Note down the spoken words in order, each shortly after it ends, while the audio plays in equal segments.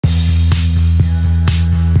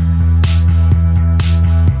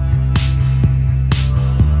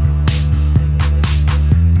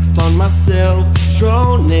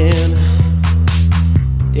morning,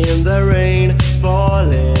 in the rain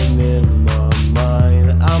falling in my mind.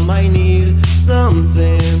 I might need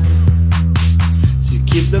something to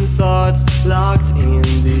keep them thoughts locked in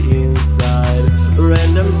the inside.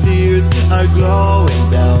 Random tears are glowing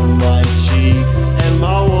down my cheeks, and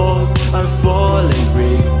my walls are falling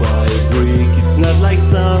brick by brick. It's not like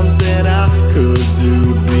something I could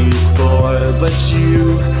do before, but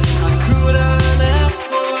you, I couldn't ask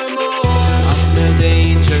for more. I smell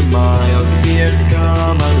danger, my old fears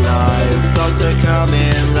come alive. Thoughts are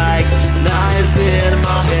coming like knives in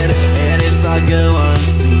my head, and if I go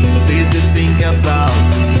unseen, please do think about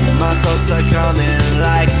me. My thoughts are coming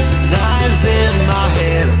like knives in my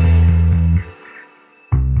head.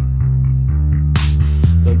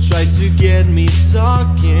 Don't try to get me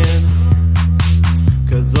talking,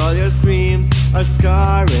 'cause all your screams are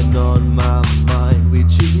scarring on my mind,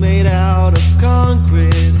 which is made out of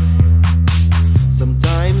concrete.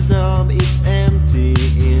 Sometimes numb, it's empty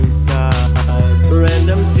inside.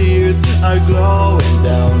 Random tears are glowing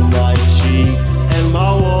down my cheeks, and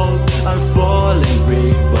my walls are falling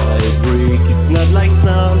brick by brick. It's not like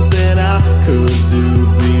something I could do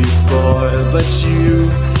before, but you,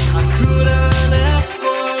 I couldn't ask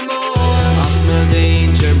for more. I smell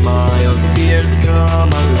danger, my old fears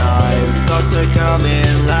come alive. Thoughts are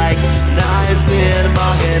coming like knives in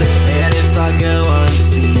my head, and if I go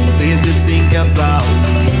unseen, please do think about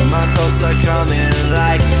me. My thoughts are coming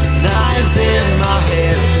like knives in my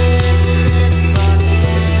head.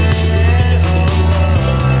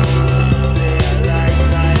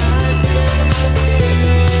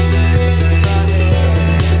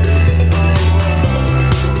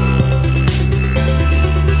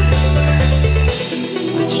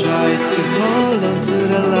 To hold on to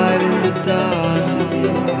the light in the dark,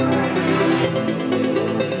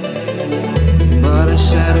 but the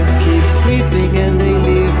shadows keep creeping and they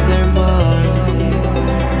leave their mark.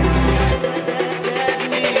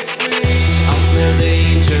 I smell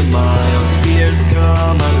danger, my own fears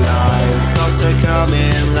come alive. Thoughts are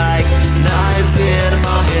coming like knives in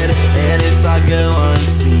my head, and if I go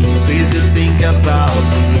unseen, please do think about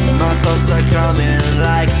me. My thoughts are coming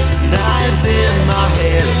like knives in my head.